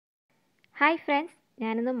Hi friends,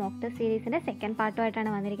 ഞാനിന്ന് mock test സീരീസിൻ്റെ second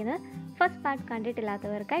പാർട്ടുമായിട്ടാണ് വന്നിരിക്കുന്നത്. First part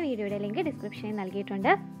കണ്ടിട്ടില്ലാത്തവർക്കായി വീഡിയോയുടെ ലിങ്ക് ഡിസ്ക്രിപ്ഷനിൽ നൽകിയിട്ടുണ്ട്.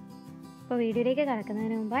 അപ്പോൾ വീഡിയോയിലേക്ക്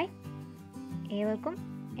കടക്കുന്നതിന് മുമ്പായി ഏവർക്കും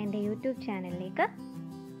എൻ്റെ യൂട്യൂബ് ചാനലിലേക്ക്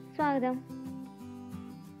സ്വാഗതം.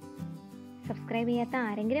 സബ്സ്ക്രൈബ് ചെയ്യാത്ത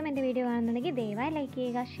ആരെങ്കിലും എൻ്റെ വീഡിയോ കാണുന്നുണ്ടെങ്കിൽ ദയവായി ലൈക്ക്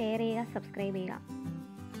ചെയ്യുക, ഷെയർ ചെയ്യുക, സബ്സ്ക്രൈബ് ചെയ്യുക.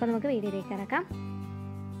 അപ്പോൾ നമുക്ക് വീഡിയോയിലേക്ക് കിടക്കാം.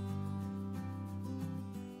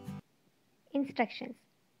 ഇൻസ്ട്രക്ഷൻസ്.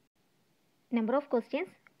 നമ്പർ ഓഫ്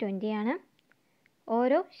ക്വസ്റ്റ്യൻസ് 20 ആണ്.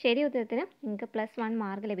 ഓരോ ശരി ഉത്തരത്തിനും നിങ്ങൾക്ക് +1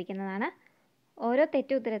 മാർക്ക് ലഭിക്കുന്നതാണ്. ഓരോ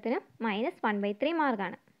തെറ്റ് ഉത്തരത്തിനും -1/3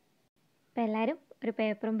 മാർക്കാണ്. അപ്പോൾ എല്ലാവരും ഒരു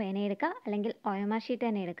പേപ്പറും പേനയും എടുക്കുക, അല്ലെങ്കിൽ OMR ഷീറ്റ്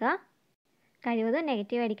തന്നെ എടുക്കുക. കഴിവതും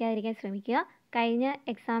നെഗറ്റീവ് അടിക്കാതിരിക്കാൻ ശ്രമിക്കുക. കഴിഞ്ഞ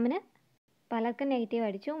എക്സാമിന് പലർക്കും നെഗറ്റീവ്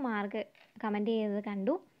അടിച്ചു, മാർക്ക് കമൻറ്റ് ചെയ്തത്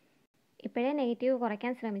കണ്ടു. ഇപ്പോഴേ നെഗറ്റീവ്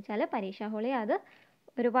കുറയ്ക്കാൻ ശ്രമിച്ചാൽ പരീക്ഷാ ഹോളിൽ അത്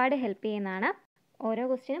ഒരുപാട് ഹെൽപ്പ് ചെയ്യുന്നതാണ്. ഓരോ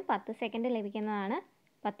ക്വസ്റ്റ്യനും 10 സെക്കൻഡ് ലഭിക്കുന്നതാണ്.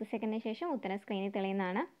 10 സെക്കൻഡിന് ശേഷം ഉത്തരം സ്ക്രീനിൽ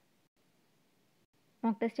തെളിയുന്നതാണ്.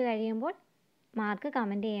 മോക്ക് ടെസ്റ്റ് കഴിയുമ്പോൾ മാർക്ക്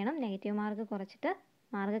കമൻറ്റ് ചെയ്യണം. നെഗറ്റീവ് മാർക്ക് കുറച്ചിട്ട്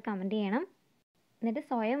മാർക്ക് കമൻറ്റ് ചെയ്യണം. എന്നിട്ട്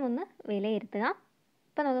സ്വയം ഒന്ന് വിലയിരുത്തുക.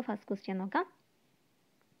 അപ്പോൾ നമുക്ക് ഫസ്റ്റ് ക്വസ്റ്റ്യൻ നോക്കാം.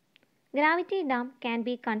 Gravity dam can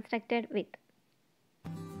be constructed with.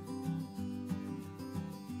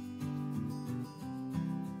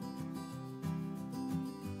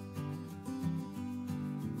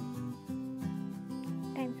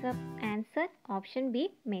 Answer option B,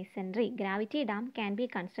 masonry. Gravity dam can be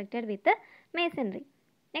constructed with masonry.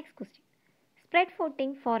 Next question. Spread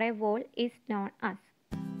footing for a wall is known as.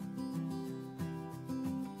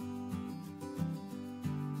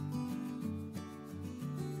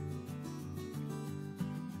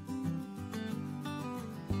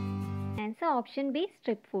 Answer option B,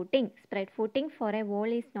 strip footing. Spread footing for a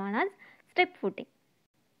wall is known as strip footing.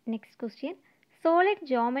 Next question. Solid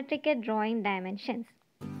geometrical drawing dimensions.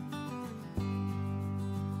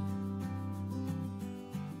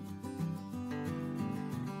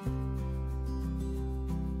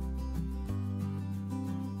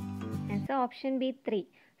 Answer option B, 3.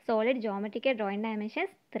 Solid geometrical drawing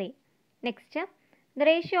dimensions 3. Next, the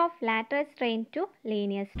ratio of lateral strain to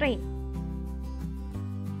linear strain.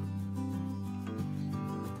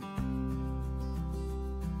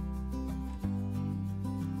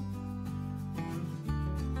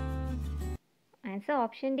 Answer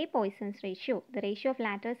option D, Poisson's ratio. The ratio of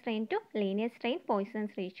lateral strain to linear strain,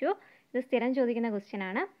 Poisson's ratio. This സ്ഥിരം ചോദിക്കുന്ന question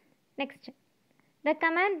ആണ്. Next, the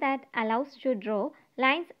command that allows to draw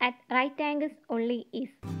lines at right angles only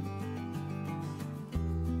is.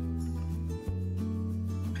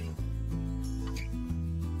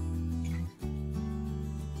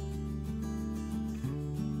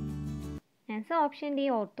 Answer option D,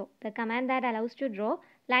 ortho. The command that allows to draw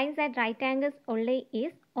lines at right angles only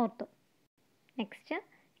is ortho. Next,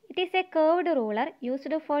 it is a curved ruler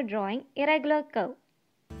used for drawing irregular curve.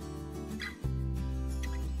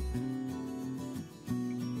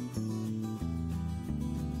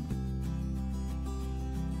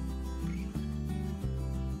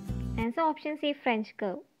 Answer option C, French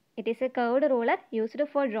curve. It is a curved ruler used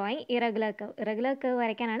for drawing irregular curve. Irregular curve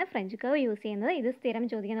വരയ്ക്കാനാണ് French curve use ചെയ്യുന്നത്. ഇത് സ്ഥിരം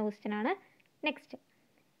ചോദിക്കുന്ന question ആണ്. Next,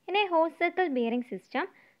 in A whole circle bearing system,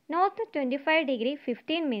 north 25 degree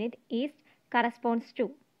 15 minute, east corresponds to.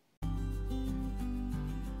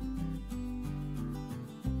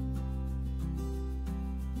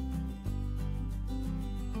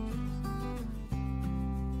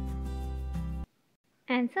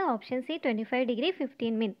 Answer option C, 25 degree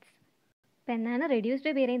 15 minutes. അപ്പോൾ എന്നാണ്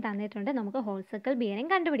reduced bearing തന്നിട്ടുണ്ട്, നമുക്ക് whole circle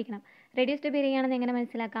bearing കണ്ടുപിടിക്കണം. റെഡ്യൂസ്ഡ് ബിയറിംഗ് ആണെന്ന് എങ്ങനെ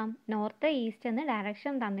മനസ്സിലാക്കാം? നോർത്ത് ഈസ്റ്റ് എന്ന്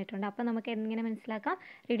ഡയറക്ഷൻ തന്നിട്ടുണ്ട്. അപ്പോൾ നമുക്ക് എങ്ങനെ മനസ്സിലാക്കാം?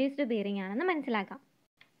 റെഡ്യൂസ്ഡ് ബിയറിംഗ് ആണെന്ന് മനസ്സിലാക്കാം.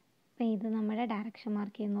 അപ്പോൾ ഇത് നമ്മുടെ ഡയറക്ഷൻ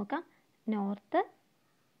മാർക്ക് ചെയ്ത് നോക്കാം. North,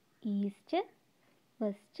 east,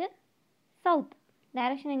 west, south.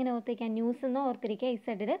 Direction എങ്ങനെ ഓർത്തിരിക്കുക? ന്യൂസ് എന്ന്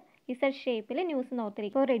ഓർത്തിരിക്കുക. ഇസഡ് ഷേപ്പിൽ ന്യൂസ് എന്ന്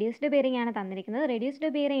ഓർത്തിരിക്കുക. ഇപ്പോൾ റെഡ്യൂസ്ഡ് ബിയറിംഗ് ആണ് തന്നിരിക്കുന്നത്. റെഡ്യൂസ്ഡ്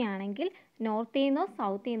ബിയറിംഗ് ആണെങ്കിൽ നോർത്തിൽ നിന്നോ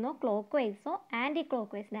സൗത്തിൽ നിന്നോ clock വൈസോ anti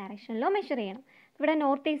clock vice ഡയറക്ഷനിലോ measure ചെയ്യണം. ഇവിടെ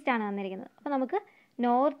നോർത്ത് ഈസ്റ്റ് ആണ് തന്നിരിക്കുന്നത്. അപ്പോൾ നമുക്ക്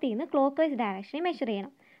നോർത്തിൽ നിന്ന് ക്ലോക്ക് വൈസ് ഡയറക്ഷനിൽ മെഷർ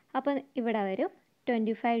ചെയ്യണം. അപ്പോൾ ഇവിടെ വരും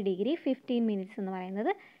 25 ഡിഗ്രി 15 മിനിറ്റ്സ് എന്ന്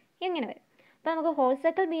പറയുന്നത് ഇങ്ങനെ വരും. അപ്പോൾ നമുക്ക് ഹോൾ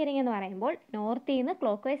സർക്കിൾ ബിയറിംഗ് എന്ന് പറയുമ്പോൾ നോർത്തിൽ നിന്ന്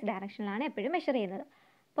ക്ലോക്ക് വൈസ് ഡയറക്ഷനിലാണ് എപ്പോഴും മെഷർ ചെയ്യുന്നത്.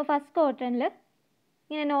 അപ്പോൾ ഫസ്റ്റ് ക്വാർട്ടറിൽ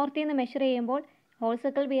ഇങ്ങനെ നോർത്തിൽ നിന്ന് മെഷർ ചെയ്യുമ്പോൾ ഹോൾ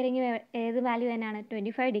സർക്കിൾ ബിയറിംഗ് ഏത് വാല്യൂ തന്നെയാണ്?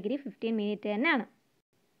 25 ഡിഗ്രി 15 മിനിറ്റ് തന്നെയാണ്.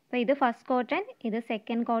 അപ്പോൾ ഇത് ഫസ്റ്റ് ക്വാർട്ടർ, ഇത്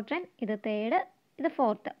സെക്കൻഡ് ക്വാർട്ടർ, ഇത് തേർഡ്, ഇത്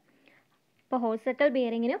ഫോർത്ത്. അപ്പോൾ ഹോൾ സർക്കിൾ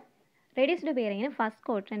ബിയറിങ്ങിനും റെഡ്യൂസ്ഡ് ബിയറിങ്ങിനും ഫസ്റ്റ്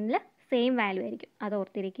ക്വാർട്ടറിൽ സെയിം വാല്യൂ ആയിരിക്കും. അത്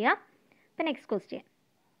ഓർത്തിരിക്കുക. അപ്പോൾ next question.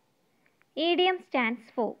 EDM stands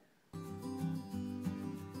for.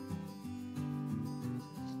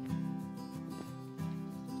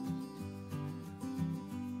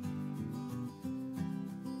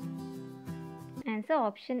 Answer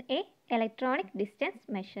option A, electronic distance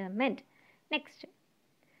measurement. Next,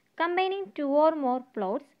 combining two or more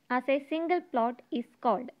plots as a single plot is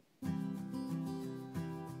called.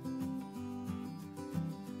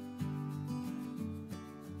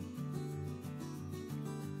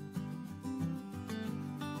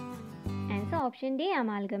 Answer option D,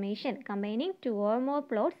 amalgamation. Combining two or more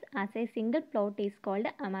plots as a single plot is called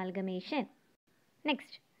amalgamation.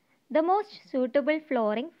 Next, the most suitable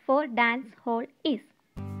flooring for dance hall is.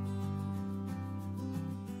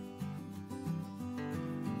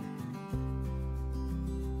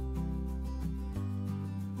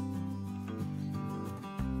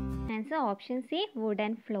 Answer option C,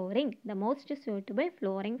 wooden flooring. The most suitable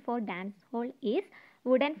flooring for dance hall is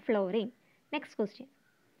wooden flooring. Next question.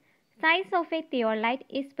 Size of a theodolite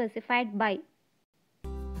is specified by.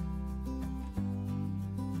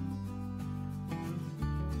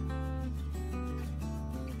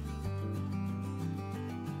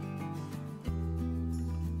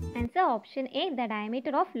 Answer option A, the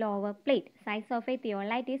diameter of lower plate. Size of a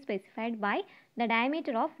theodolite is specified by the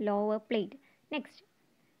diameter of lower plate. Next,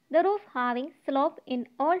 the roof having slope in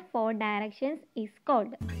all four directions is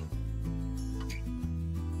called.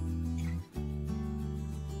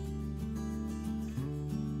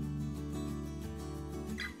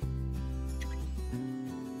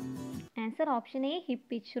 Answer option A, hip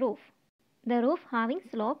pitch roof. The roof having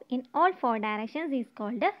slope in all four directions is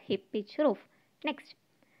called a hip pitch roof. Next,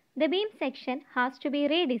 the beam section has to be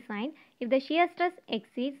redesigned if the shear stress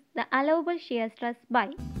exceeds the allowable shear stress by.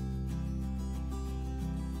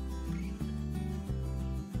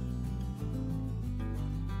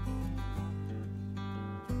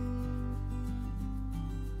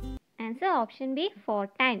 Answer option B, 4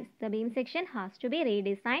 times. The beam section has to be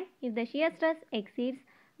redesigned if the shear stress exceeds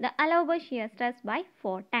the allowable shear stress by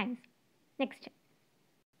 4 times. Next,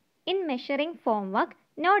 in measuring formwork,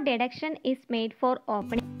 no deduction is made for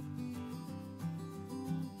opening.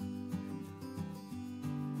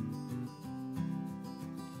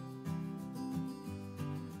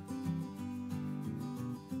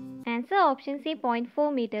 Answer option C,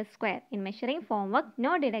 0.4 meters square. In measuring formwork,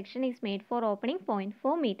 no deduction is made for opening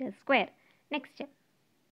 0.4 meters square. Next,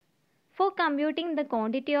 for computing the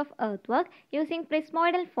quantity of earthwork using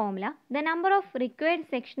prismoidal formula, the number of required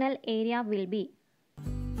sectional area will be.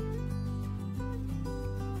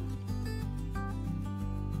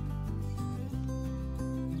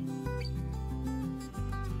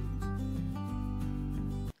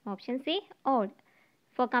 Option C, odd.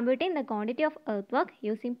 For computing the quantity of earthwork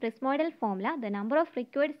using prismoidal formula, the number of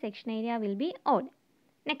required section area will be odd.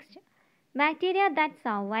 Next, bacteria that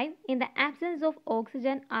survive in the absence of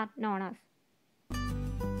oxygen are known as.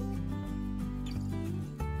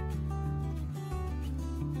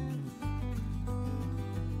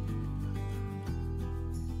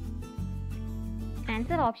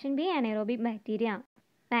 Answer option B, anaerobic bacteria.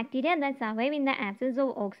 Bacteria that survive in the absence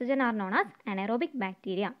of oxygen are known as anaerobic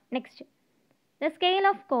bacteria. Next, the scale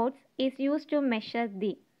of chords is used to measure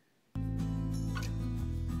the.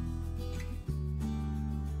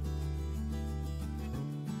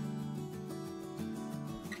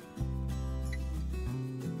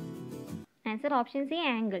 Answer option C,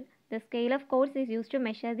 angle. The scale of chords is used to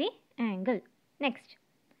measure the angle. Next,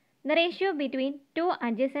 the ratio between two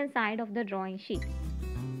adjacent sides of the drawing sheet.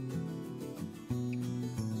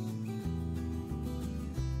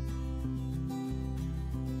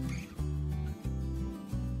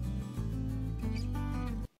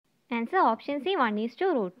 Answer option C,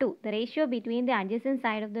 1:√2. The ratio between the adjacent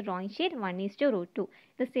side of the drawing sheet 1:√2.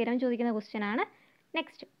 This സ്ഥിരം ചോദിക്കുന്ന question ആണ്.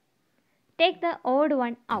 Next, take the odd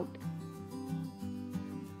one out.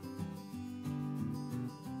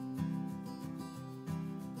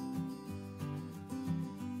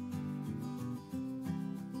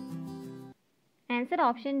 Answer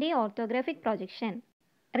option D, orthographic projection.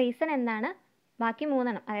 Reason എന്താണ്? ബാക്കി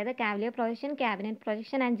മൂന്നെണ്ണം, അതായത് Cavalier projection, cabinet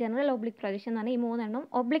projection and general oblique projection എന്ന് പറഞ്ഞാൽ ഈ മൂന്നെണ്ണം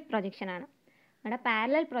ഒബ്ലിക് പ്രൊജക്ഷൻ ആണ്. അവിടെ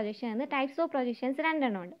പാരലൽ പ്രൊജക്ഷൻ എന്ന് ടൈപ്സ് ഓഫ് പ്രൊജക്ഷൻസ്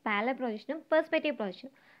രണ്ടെണ്ണം ഉണ്ട്. Parallel പ്രൊജക്ഷനും perspective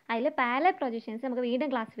പ്രൊജക്ഷനും. അതിൽ പാരലൽ പ്രൊജക്ഷൻസ് നമുക്ക് വീണ്ടും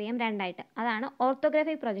ക്ലാസിഫൈ ചെയ്യാം രണ്ടായിട്ട്. അതാണ്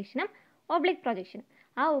ഓർത്തോഗ്രാഫിക് പ്രൊജക്ഷനും ഒബ്ലിക് പ്രൊജക്ഷനും.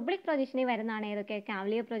 ആ ഒബ്ലിക് പ്രൊജക്ഷനിൽ വരുന്നതാണ് ഏതൊക്കെ?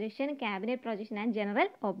 Cavalier projection, cabinet projection and general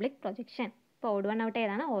oblique projection. ഇപ്പോൾ ഓഡ് വൺ ഔട്ട്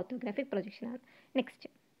ഏതാണ്? ഓർത്തോഗ്രാഫിക് പ്രൊജക്ഷൻ ആണ്. Next,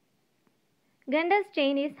 Gunder's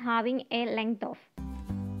chain is having a length of.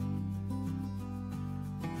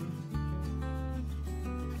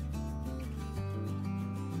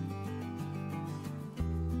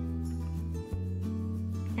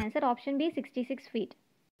 Answer option B, 66 feet.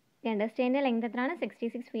 Gunder's chain length എത്രയാണ്?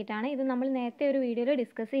 66 feet ആണ്. ഇത് നമ്മൾ നേരത്തെ ഒരു വീഡിയോയിൽ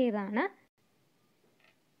ഡിസ്കസ് ചെയ്തതാണ്.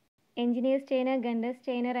 Engineers chain, Gunter's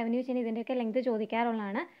chain, revenue chain ഇതിൻ്റെയൊക്കെ ലെങ്ത്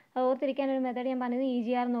ചോദിക്കാറുള്ളതാണ്. ഓർത്തിരിക്കാനൊരു മെത്തേഡ് ഞാൻ പറഞ്ഞത്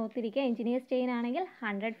EGR എന്ന് ഓർത്തിരിക്കുക. എഞ്ചിനീയേഴ്സ് ചെയിൻ ആണെങ്കിൽ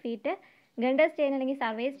 100 ഫീറ്റ്, ഗണ്ടേഴ്സ് ചെയിൻ അല്ലെങ്കിൽ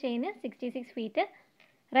സർവേസ് ചെയിന് 66 ഫീറ്റ്,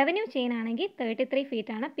 റവന്യൂ ചെയിൻ ആണെങ്കിൽ 33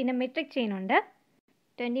 ഫീറ്റ് ആണ്. പിന്നെ മെട്രിക് ചെയിൻ ഉണ്ട്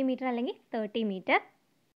 20 മീറ്റർ അല്ലെങ്കിൽ 30 മീറ്റർ.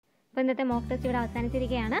 അപ്പോൾ ഇന്നത്തെ മോക്ക് ടെസ്റ്റ് ഇവിടെ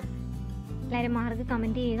അവസാനിച്ചിരിക്കുകയാണ്. എല്ലാവരും മാർക്ക്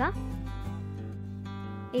കമൻറ്റ് ചെയ്യുക.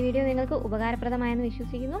 ഈ വീഡിയോ നിങ്ങൾക്ക് ഉപകാരപ്രദമായെന്ന്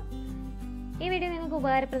വിശ്വസിക്കുന്നു. ഈ വീഡിയോ നിങ്ങൾക്ക്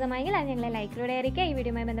ഉപകാരപ്രദമായെങ്കിൽ അത് ഞങ്ങളെ ലൈക്കിലൂടെ അറിയിക്കുക. ഈ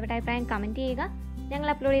വീഡിയോയുമായി ബന്ധപ്പെട്ട അഭിപ്രായം കമൻറ്റ് ചെയ്യുക. ഞങ്ങൾ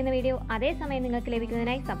അപ്ലോഡ് ചെയ്യുന്ന വീഡിയോ അതേസമയം നിങ്ങൾക്ക്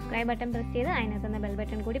ലഭിക്കുന്നതിനായി സബ്സ്ക്രൈബ് ബട്ടൺ പ്രസ് ചെയ്ത് അതിനകത്തുനിന്ന് ബെൽ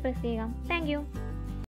ബട്ടൺ കൂടി പ്രസ് ചെയ്യുക. താങ്ക്